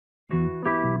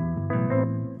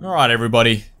Alright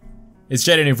everybody, it's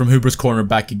Jaden from Hooper's Corner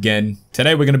back again.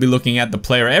 Today we're going to be looking at the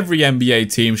player every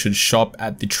NBA team should shop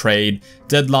at the trade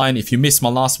deadline. If you missed my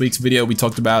last week's video, we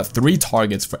talked about 3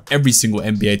 targets for every single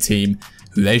NBA team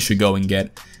who they should go and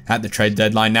get at the trade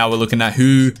deadline. Now we're looking at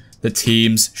who the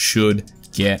teams should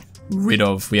get rid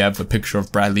of. We have a picture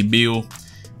of Bradley Beal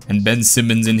and Ben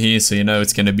Simmons in here, so you know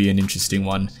it's going to be an interesting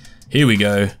one. Here we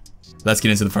go. Let's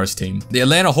get into the first team. The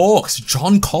Atlanta Hawks,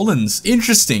 John Collins.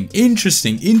 Interesting.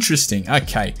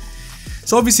 Okay.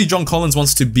 So obviously John Collins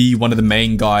wants to be one of the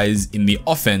main guys in the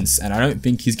offense, and I don't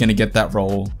think he's going to get that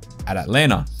role at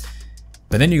Atlanta.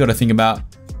 But then you got to think about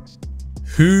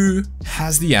who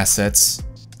has the assets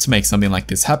to make something like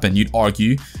this happen. You'd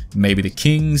argue maybe the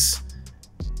Kings,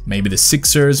 maybe the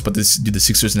Sixers, but do the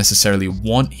Sixers necessarily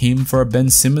want him for a Ben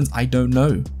Simmons? I don't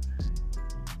know.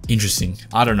 Interesting.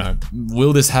 I don't know.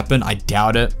 Will this happen? I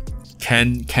doubt it.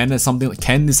 Can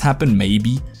this happen?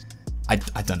 Maybe. I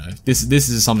don't know. This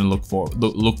is something to look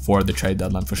for at the trade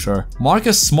deadline for sure.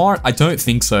 Marcus Smart, I don't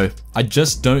think so. I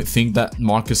just don't think that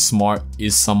Marcus Smart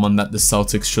is someone that the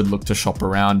Celtics should look to shop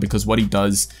around, because what he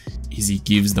does is he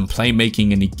gives them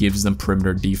playmaking and he gives them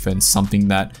perimeter defense, something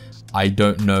that I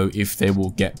don't know if they will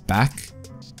get back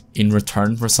in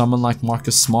return for someone like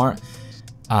Marcus Smart.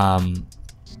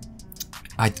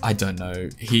 I don't know.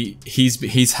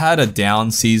 He's had a down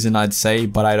season, I'd say,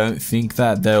 but I don't think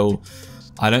that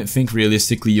I don't think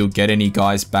realistically you'll get any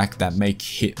guys back that make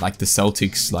hit like the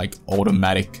Celtics like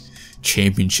automatic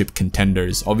championship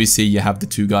contenders. Obviously you have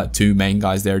the two main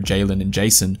guys there, Jalen and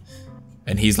Jason,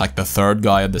 and he's like the third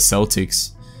guy of the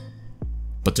Celtics.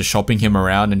 But to shopping him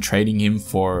around and trading him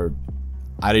for,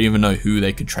 I don't even know who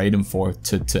they could trade him for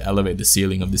to elevate the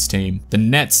ceiling of this team. The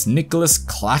Nets, Nicholas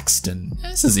Claxton.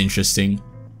 This is interesting.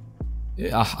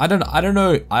 I don't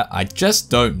know. I just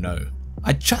don't know.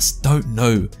 I just don't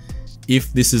know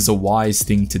if this is a wise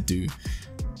thing to do.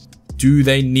 Do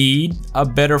they need a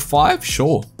better 5?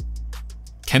 Sure.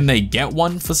 Can they get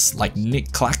one for like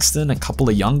Nick Claxton, a couple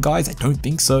of young guys? I don't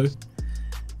think so.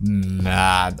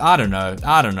 Nah, I don't know.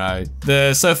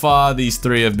 So far these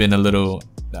 3 have been a little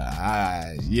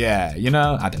yeah, you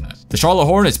know, I don't know. The Charlotte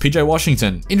Hornets, PJ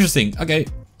Washington. Interesting. Okay.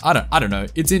 I don't know.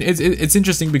 It's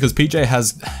interesting because PJ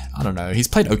has, I don't know, he's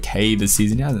played okay this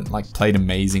season. He hasn't like played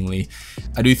amazingly.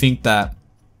 I do think that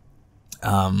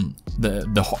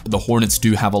the Hornets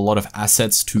do have a lot of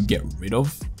assets to get rid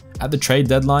of at the trade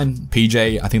deadline.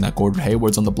 PJ, I think that Gordon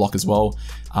Hayward's on the block as well.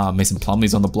 Mason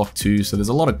Plumlee's on the block too. So there's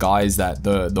a lot of guys that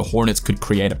the Hornets could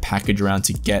create a package around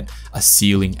to get a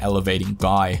ceiling elevating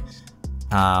guy.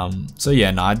 So yeah,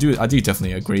 no, I do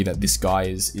definitely agree that this guy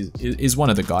is one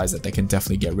of the guys that they can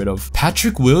definitely get rid of.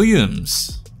 Patrick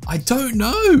Williams. I don't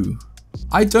know.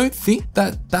 I don't think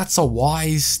that that's a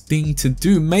wise thing to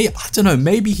do. I don't know,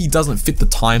 maybe he doesn't fit the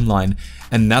timeline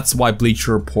and that's why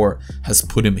Bleacher Report has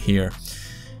put him here.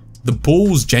 The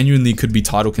Bulls genuinely could be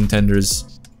title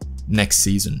contenders next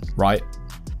season, right?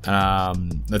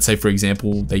 Let's say for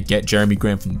example they get Jeremy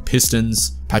Grant from the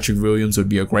Pistons. Patrick Williams would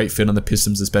be a great fit on the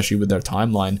Pistons, especially with their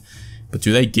timeline. But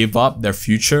do they give up their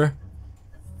future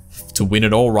to win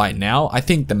it all right now? I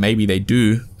think that maybe they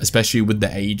do, especially with the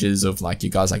ages of like you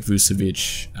guys like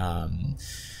Vucevic,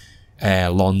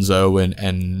 Lonzo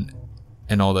and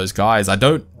all those guys.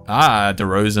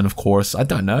 DeRozan, of course. I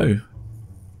don't know.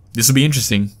 This will be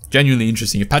interesting, genuinely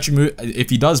interesting. If Patrick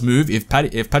Williams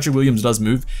does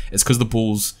move, it's because the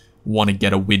Bulls want to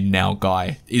get a win now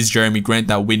guy. Is Jeremy Grant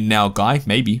that win now guy?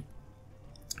 Maybe.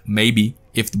 Maybe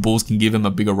if the Bulls can give him a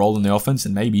bigger role in the offense,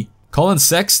 and maybe. Colin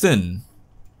Sexton,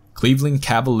 Cleveland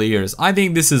Cavaliers. I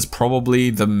think this is probably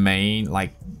the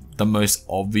most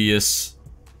obvious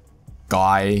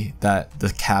guy that the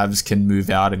Cavs can move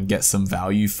out and get some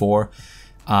value for.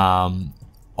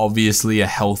 Obviously, a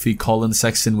healthy Colin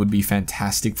Sexton would be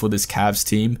fantastic for this Cavs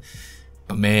team.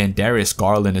 But man, Darius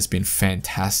Garland has been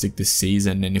fantastic this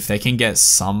season. And if they can get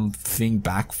something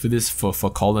back for this,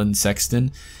 for Colin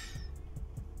Sexton,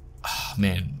 oh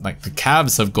man, like the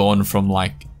Cavs have gone from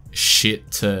like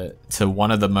shit to one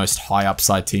of the most high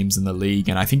upside teams in the league.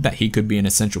 And I think that he could be an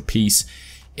essential piece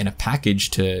in a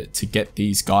package to get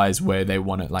these guys where they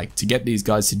want it, like to get these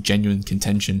guys to genuine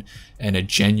contention and a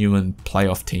genuine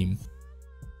playoff team.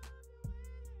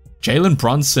 Jalen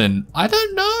Brunson, I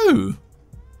don't know.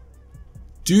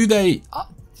 Do they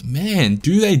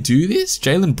do this?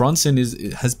 Jalen Brunson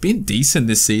has been decent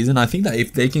this season. I think that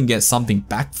if they can get something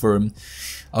back for him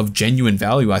of genuine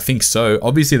value, I think so.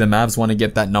 Obviously, the Mavs want to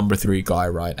get that number 3 guy,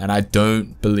 right? And I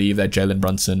don't believe that Jalen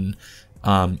Brunson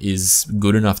is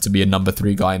good enough to be a number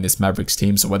 3 guy in this Mavericks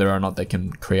team. So whether or not they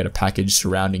can create a package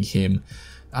surrounding him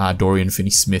Dorian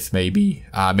Finney-Smith maybe.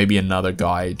 Maybe another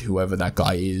guy, whoever that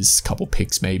guy is, couple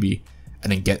picks maybe.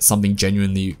 And then get something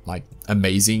genuinely like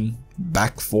amazing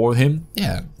back for him.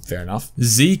 Yeah, fair enough.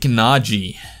 Zeke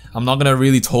Naji. I'm not going to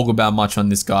really talk about much on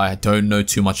this guy. I don't know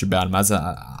too much about him, as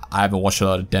I haven't watched a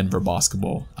lot of Denver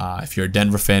basketball. If you're a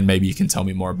Denver fan, maybe you can tell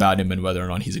me more about him and whether or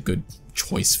not he's a good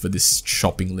choice for this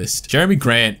shopping list. Jeremy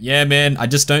Grant. Yeah, man, I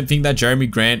just don't think that Jeremy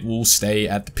Grant will stay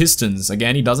at the Pistons.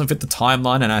 Again, he doesn't fit the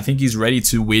timeline, and I think he's ready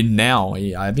to win now.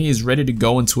 I think he's ready to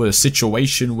go into a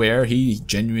situation where he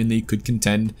genuinely could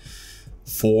contend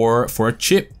for a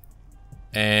chip.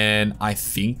 And I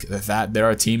think that there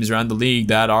are teams around the league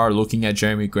that are looking at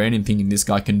Jeremy Grant and thinking this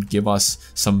guy can give us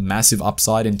some massive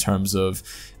upside in terms of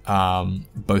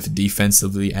both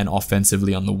defensively and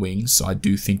offensively on the wings. So I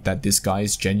do think that this guy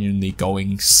is genuinely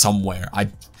going somewhere.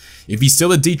 If he's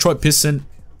still a Detroit Piston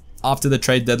after the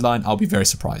trade deadline, I'll be very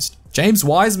surprised. James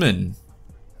Wiseman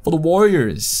for the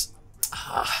Warriors.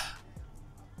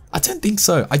 I don't think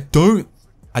so.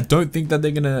 I don't think that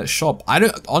they're gonna shop.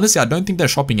 Honestly, I don't think they're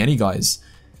shopping any guys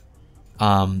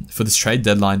for this trade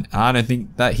deadline. I don't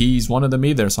think that he's one of them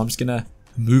either. So I'm just gonna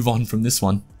move on from this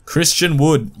one. Christian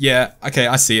Wood. Yeah, okay,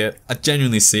 I see it. I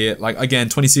genuinely see it. Like, again,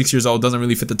 26 years old, doesn't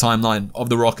really fit the timeline of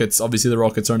the Rockets. Obviously, the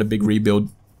Rockets are in a big rebuild.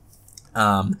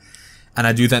 And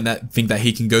I do think that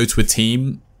he can go to a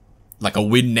team, like a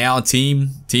win now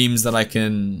team. Teams that I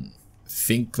can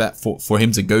think that for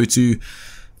him to go to.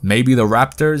 Maybe the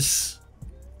Raptors.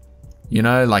 You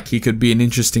know, like he could be an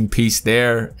interesting piece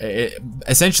there.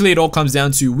 Essentially, it all comes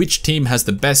down to which team has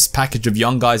the best package of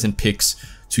young guys and picks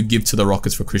to give to the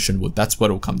Rockets for Christian Wood. That's what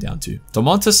it'll come down to.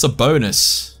 Domantas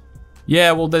Sabonis.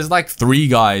 Yeah, well, there's like 3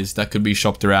 guys that could be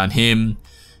shopped around him.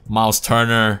 Miles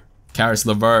Turner, Karis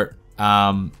LeVert.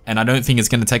 And I don't think it's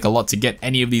going to take a lot to get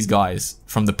any of these guys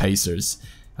from the Pacers.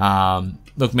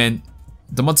 Look, man,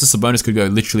 Domantas Sabonis could go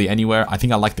literally anywhere. I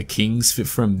think I like the Kings fit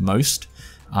for him most.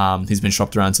 He's been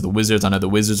shopped around to the Wizards. I know the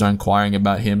Wizards are inquiring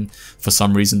about him. For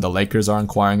some reason, the Lakers are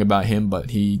inquiring about him, but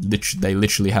they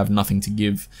literally have nothing to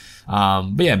give.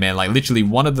 But yeah, man, like literally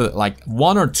one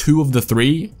or two of the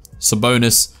 3,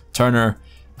 Sabonis, Turner,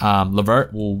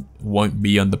 LeVert won't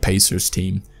be on the Pacers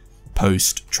team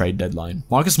post trade deadline.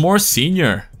 Marcus Morris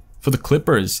Sr. for the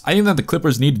Clippers. I think that the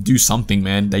Clippers need to do something,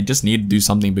 man. They just need to do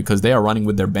something because they are running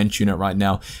with their bench unit right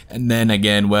now. And then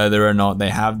again, whether or not they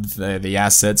have the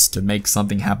assets to make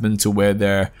something happen to where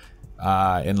they're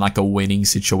in like a winning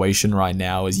situation right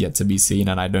now is yet to be seen.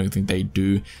 And I don't think they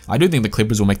do. I do think the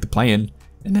Clippers will make the play-in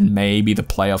and then maybe the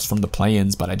playoffs from the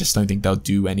play-ins, but I just don't think they'll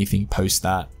do anything post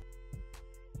that.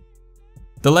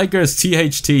 The Lakers,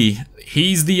 THT.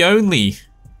 He's the only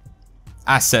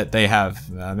asset they have.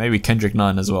 Maybe Kendrick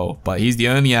Nunn as well, but he's the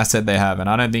only asset they have, and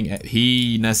I don't think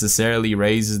he necessarily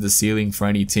raises the ceiling for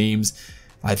any teams.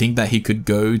 I think that he could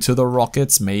go to the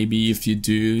Rockets, maybe if you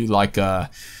do like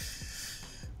a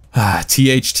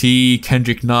THT,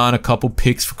 Kendrick Nunn, a couple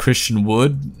picks for Christian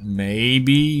Wood.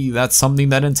 Maybe that's something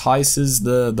that entices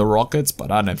the Rockets,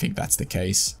 but I don't think that's the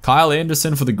case. Kyle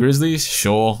Anderson for the Grizzlies,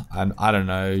 sure. I don't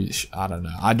know.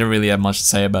 I don't really have much to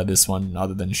say about this one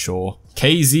other than sure.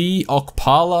 KZ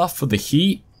Okpala for the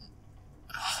Heat.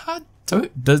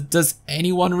 Does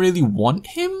anyone really want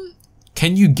him?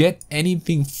 Can you get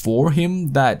anything for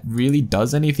him that really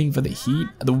does anything for the Heat?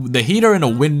 The Heat are in a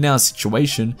win now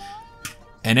situation.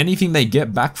 And anything they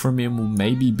get back from him will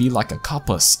maybe be like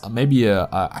maybe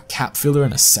a cap filler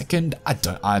in a second. I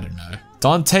don't know.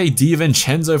 Dante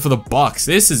DiVincenzo for the Bucks.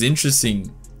 This is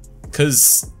interesting,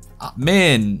 cause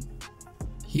man,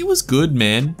 he was good,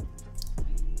 man.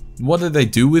 What did they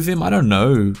do with him? I don't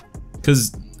know,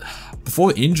 cause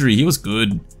before the injury he was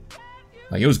good.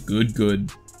 Like it was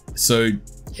good. So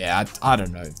yeah, I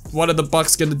don't know. What are the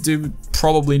Bucks gonna do?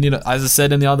 Probably need as I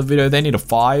said in the other video, they need a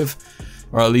 5.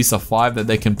 Or at least a 5 that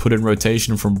they can put in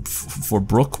rotation for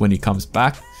Brook when he comes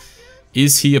back.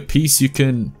 Is he a piece you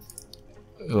can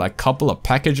like couple a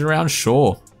package around?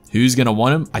 Sure. Who's gonna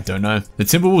want him? I don't know. The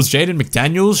Timberwolves, Jaden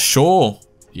McDaniels? Sure.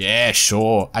 Yeah,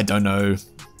 sure. I don't know.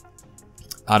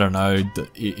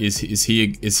 Is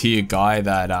he a guy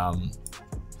that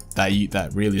that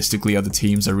realistically other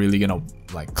teams are really gonna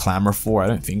like clamor for? I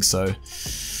don't think so.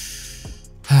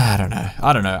 I don't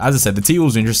know. As I said, the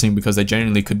T-Wolves are interesting because they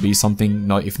genuinely could be something,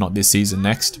 if not this season,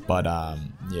 next. But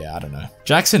yeah, I don't know.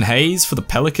 Jackson Hayes for the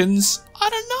Pelicans? I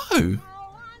don't know.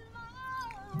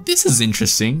 This is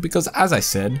interesting because, as I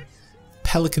said,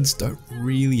 Pelicans don't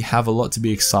really have a lot to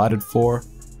be excited for.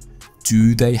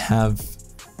 Do they have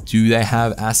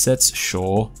assets?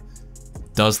 Sure.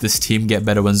 Does this team get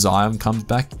better when Zion comes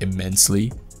back?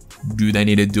 Immensely. Do they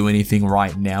need to do anything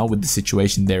right now with the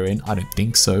situation they're in? I don't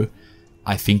think so.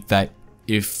 I think that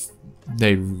if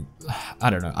they, I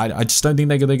don't know. I just don't think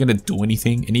they're going to do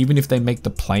anything. And even if they make the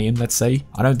play-in, let's say,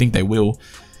 I don't think they will.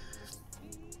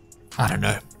 I don't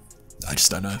know. I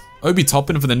just don't know. Obi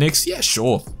Toppin for the Knicks? Yeah,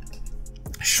 sure.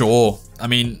 Sure. I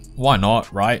mean, why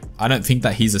not, right? I don't think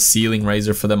that he's a ceiling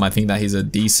raiser for them. I think that he's a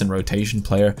decent rotation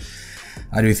player.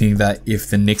 I do think that if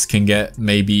the Knicks can get,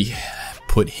 maybe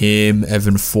put him,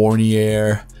 Evan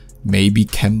Fournier, maybe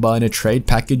Kemba in a trade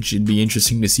package, it'd be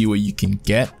interesting to see what you can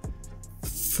get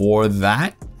for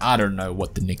that. I don't know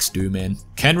what the Knicks do, man.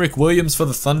 Kenrick Williams for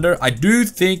the Thunder. I do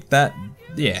think that,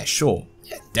 yeah, sure.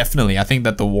 Yeah, definitely. I think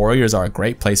that the Warriors are a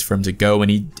great place for him to go, and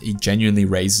he genuinely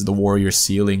raises the Warriors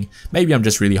ceiling. Maybe I'm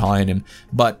just really high on him,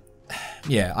 but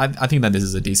yeah, I think that this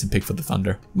is a decent pick for the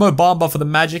Thunder. Mo Bamba for the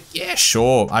Magic. Yeah,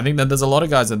 sure. I think that there's a lot of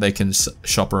guys that they can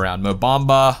shop around. Mo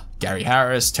Bamba, Gary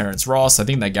Harris, Terrence Ross. I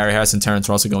think that Gary Harris and Terrence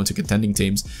Ross are going to contending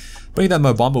teams. But I think that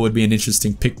Mo Bamba would be an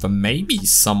interesting pick for maybe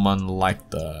someone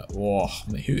like the... Oh,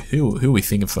 who are we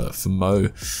thinking for Mo?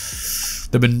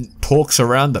 There've been talks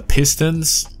around the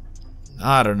Pistons.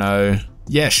 I don't know.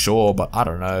 Yeah, sure, but I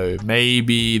don't know.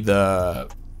 Maybe the...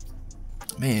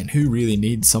 Man, who really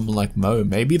needs someone like Mo?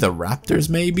 Maybe the Raptors,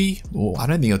 maybe? Oh, I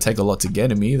don't think it'll take a lot to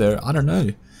get him either. I don't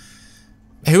know.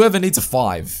 Whoever needs a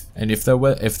 5, and if they're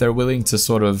willing to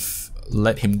sort of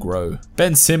let him grow.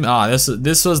 Ben Simmons,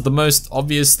 this was the most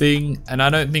obvious thing, and I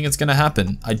don't think it's gonna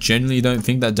happen. I genuinely don't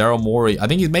think that Daryl Morey. I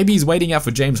think maybe he's waiting out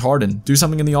for James Harden. Do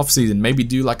something in the offseason. Maybe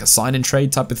do like a sign and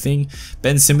trade type of thing.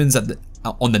 Ben Simmons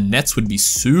on the Nets would be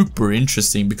super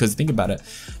interesting, because think about it.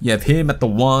 You have him at the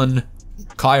 1.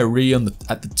 Kyrie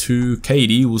at the 2,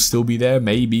 KD will still be there,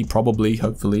 maybe, probably,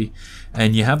 hopefully,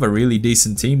 and you have a really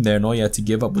decent team there, and all you had to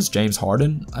give up was James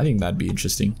Harden. I think that'd be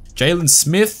interesting. Jalen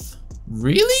Smith,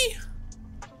 really?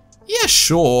 Yeah,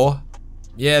 sure.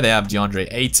 Yeah, they have DeAndre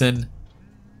Ayton.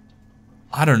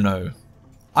 I don't know.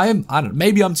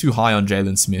 Maybe I'm too high on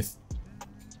Jalen Smith.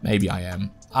 Maybe I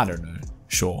am. I don't know.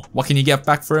 Sure. What can you get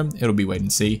back for him? It'll be wait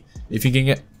and see. If you can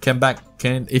get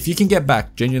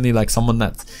back genuinely like someone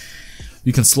that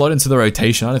you can slot into the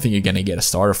rotation. I don't think you're going to get a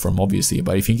starter from, obviously,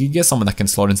 but if you can get someone that can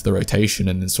slot into the rotation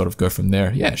and then sort of go from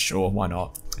there, yeah, sure, why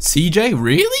not? CJ,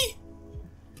 really?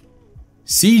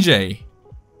 CJ.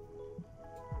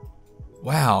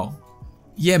 Wow.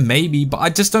 Yeah, maybe, but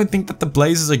I just don't think that the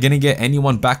Blazers are going to get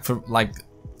anyone back for, like,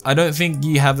 I don't think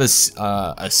you have a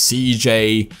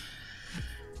CJ,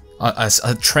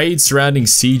 a trade surrounding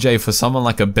CJ for someone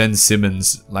like a Ben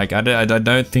Simmons. Like, I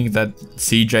don't think that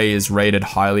CJ is rated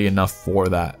highly enough for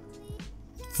that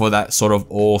sort of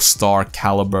all-star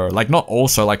caliber, like not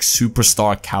also like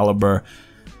superstar caliber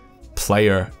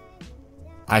player.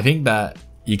 I think that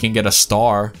you can get a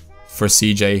star for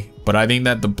CJ, but I think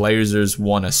that the Blazers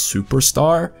want a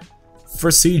superstar for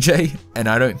CJ, and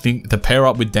I don't think the pair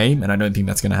up with Dame, and I don't think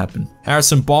that's going to happen.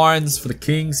 Harrison Barnes for the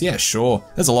Kings, yeah, sure.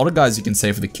 There's a lot of guys you can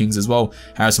say for the Kings as well.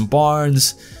 Harrison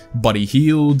Barnes, Buddy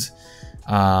Hield,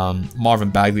 Marvin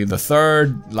Bagley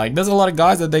III. Like, there's a lot of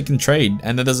guys that they can trade,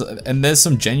 and there's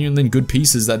some genuinely good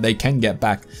pieces that they can get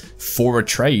back for a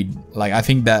trade. Like, I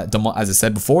think that, as I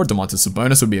said before, Domantas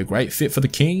Sabonis would be a great fit for the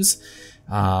Kings.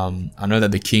 I know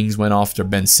that the Kings went after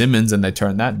Ben Simmons and they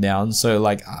turned that down. So,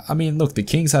 like, I mean, look, the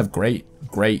Kings have great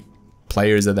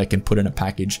players that they can put in a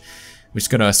package. We're just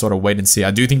gonna sort of wait and see.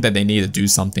 I do think that they need to do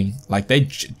something. Like, they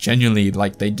genuinely,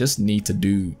 like, they just need to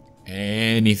do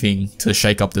anything to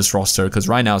shake up this roster, because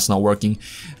right now it's not working.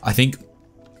 I think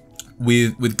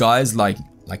with guys like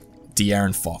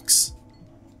De'Aaron Fox,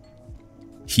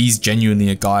 he's genuinely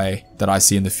a guy that I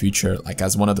see in the future, like,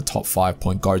 as one of the top 5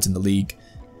 point guards in the league.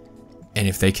 And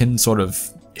if they can sort of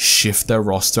shift their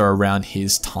roster around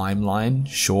his timeline,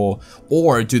 sure.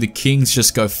 Or do the Kings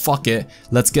just go, fuck it,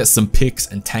 let's get some picks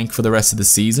and tank for the rest of the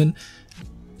season?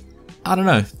 I don't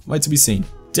know. Wait to be seen.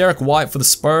 Derek White for the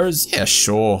Spurs? Yeah,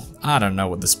 sure. I don't know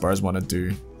what the Spurs want to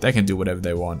do. They can do whatever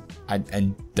they want.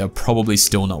 And they'll probably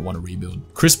still not want to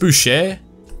rebuild. Chris Boucher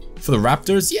for the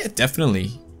Raptors? Yeah,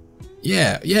 definitely.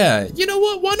 Yeah. You know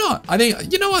what? Why not? I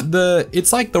think, you know what?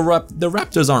 It's like the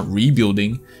Raptors aren't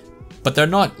rebuilding, but they're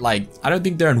not, like, I don't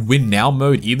think they're in win now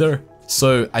mode either.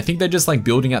 So I think they're just like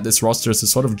building out this roster to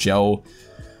sort of gel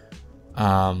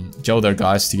their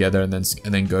guys together and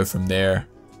then go from there.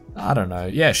 I don't know.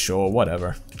 Yeah, sure,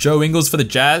 whatever. Joe Ingles for the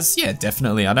Jazz? Yeah,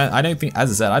 definitely. I don't think, as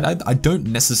I said, I don't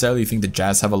necessarily think the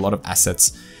Jazz have a lot of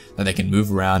assets that they can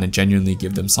move around and genuinely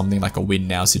give them something like a win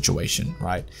now situation,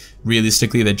 right?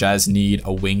 Realistically, the Jazz need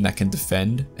a wing that can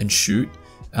defend and shoot.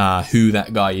 Who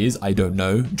that guy is, I don't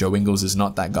know. Joe Ingles is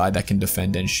not that guy that can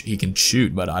defend and he can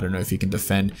shoot, but I don't know if he can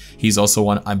defend. He's also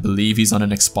I believe he's on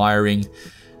an expiring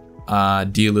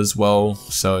deal as well,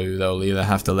 so they'll either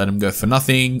have to let him go for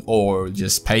nothing or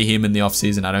just pay him in the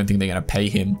offseason. I don't think they're going to pay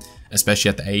him, especially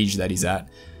at the age that he's at.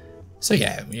 So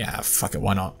yeah, fuck it,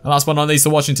 why not? And last but not least,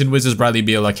 the Washington Wizards, Bradley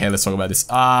Beal. Okay, let's talk about this.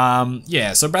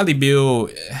 Yeah, so Bradley Beal,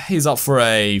 he's up for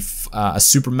a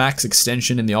Supermax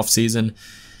extension in the offseason.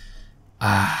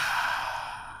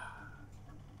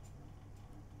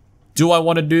 Do I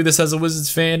want to do this as a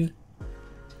Wizards fan?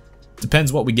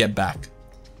 Depends what we get back.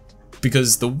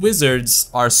 Because the Wizards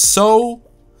are so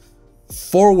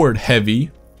forward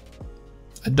heavy,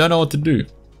 I don't know what to do.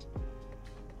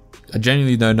 I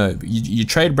genuinely don't know. You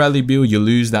trade Bradley Beal, you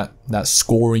lose that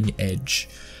scoring edge.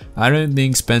 I don't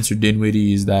think Spencer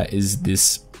Dinwiddie is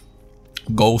this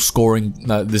goal scoring,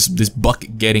 this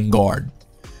bucket getting guard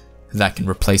that can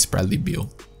replace Bradley Beal.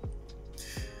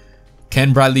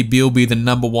 Can Bradley Beal be the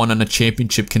 #1 on a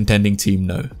championship contending team?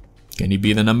 No. Can he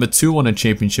be the #2 on a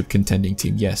championship contending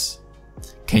team? Yes.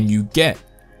 Can you get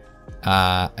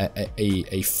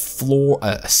a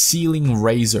ceiling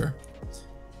raiser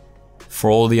for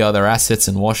all the other assets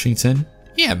in Washington?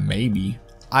 Yeah, maybe.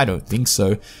 I don't think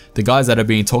so. The guys that are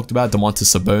being talked about,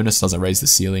 Domantas Sabonis doesn't raise the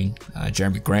ceiling.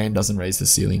 Jeremy Grant doesn't raise the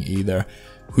ceiling either.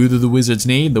 Who do the Wizards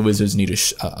need? The Wizards need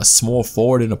a small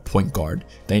forward and a point guard.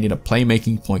 They need a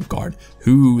playmaking point guard.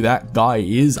 Who that guy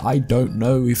is, I don't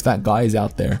know if that guy is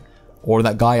out there. Or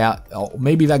that guy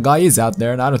maybe that guy is out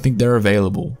there and I don't think they're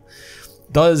available.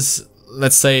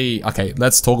 Let's say, okay,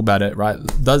 let's talk about it, right?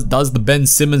 Does the Ben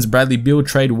Simmons Bradley Beal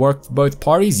trade work for both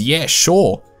parties? Yeah,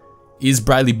 sure. Is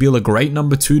Bradley Beal a great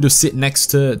 #2 to sit next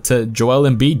to Joel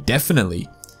Embiid? Definitely.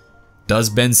 Does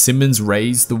Ben Simmons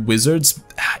raise the Wizards?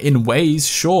 In ways,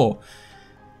 sure.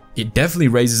 It definitely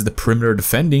raises the perimeter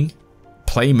defending,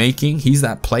 playmaking. He's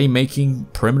that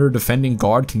playmaking perimeter defending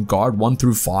guard, can guard 1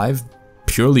 through 5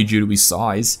 purely due to his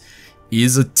size.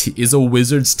 Is a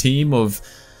Wizards team of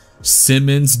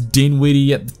Simmons,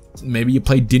 Dinwiddie maybe you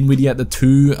play Dinwiddie at the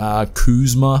 2,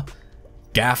 Kuzma,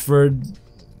 Gafford,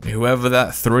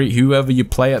 whoever you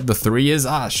play at the 3 is,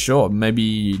 sure,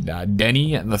 maybe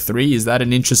Denny at the 3. Is that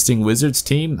an interesting Wizards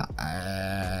team?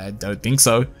 I don't think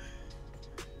so.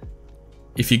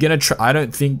 If you're gonna I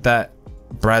don't think that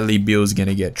Bradley Beal is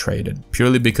gonna get traded,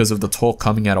 purely because of the talk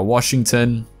coming out of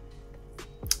Washington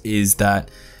is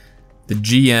that the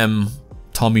GM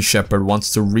Tommy Shepard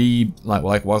wants to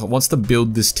wants to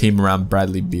build this team around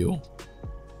Bradley Beal.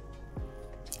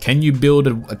 Can you build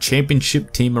a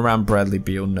championship team around Bradley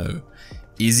Beal? No.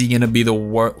 Is he gonna be worth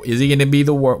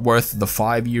the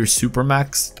 5-year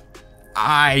Supermax?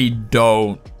 I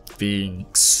don't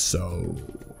think so.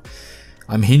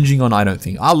 I'm hinging on I don't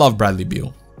think. I love Bradley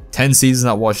Beal. 10 seasons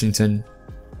at Washington.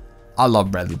 I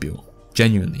love Bradley Beal.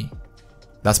 Genuinely.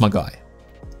 That's my guy.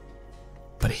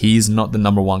 But he's not the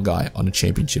 #1 guy on a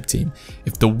championship team.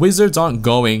 If the Wizards aren't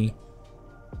going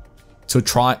to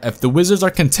if the Wizards are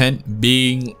content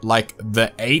being like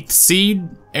the 8th seed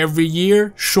every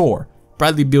year, sure,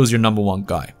 Bradley Beal's your #1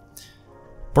 guy.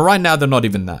 But right now, they're not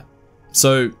even that.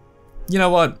 So, you know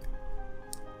what?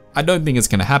 I don't think it's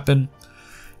going to happen.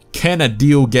 Can a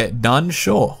deal get done?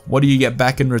 Sure. What do you get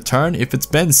back in return? If it's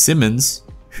Ben Simmons,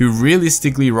 who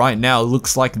realistically right now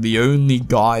looks like the only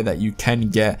guy that you can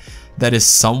get that is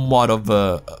somewhat of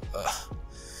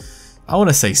I want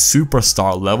to say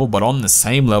superstar level, but on the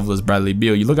same level as Bradley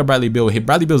Beal. You look at Bradley Beal,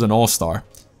 Bradley Beal's an all-star.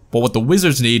 But what the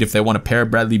Wizards need if they want to pair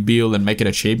Bradley Beal and make it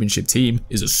a championship team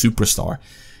is a superstar.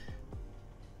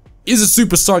 Is a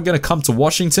superstar going to come to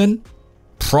Washington?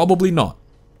 Probably not.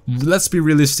 Let's be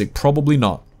realistic, probably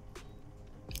not.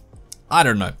 I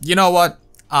don't know. You know what?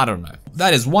 I don't know.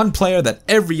 That is one player that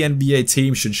every NBA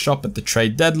team should shop at the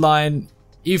trade deadline.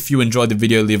 If you enjoyed the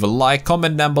video, leave a like,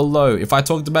 comment down below. If I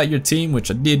talked about your team,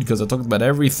 which I did because I talked about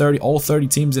all 30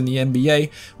 teams in the NBA,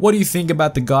 what do you think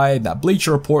about the guy that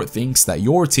Bleacher Report thinks that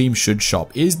your team should shop?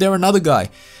 Is there another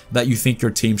guy that you think your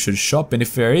team should shop? And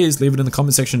if there is, leave it in the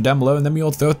comment section down below and let me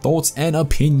know your thoughts and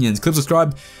opinions. Click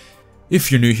subscribe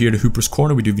if you're new here to Hooper's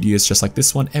Corner. We do videos just like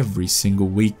this one every single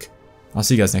week. I'll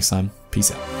see you guys next time.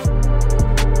 Peace out.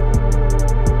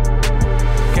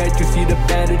 Can't you see the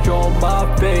bandage on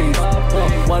my face?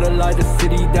 Wanna lie the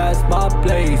city, that's my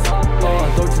place.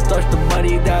 Don't you touch the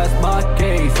money, that's my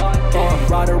case.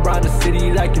 Ride around the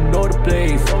city like you know the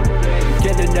place.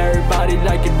 Killing everybody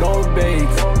like you know the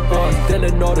base.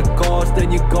 Stealing all the cars,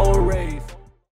 then you go race.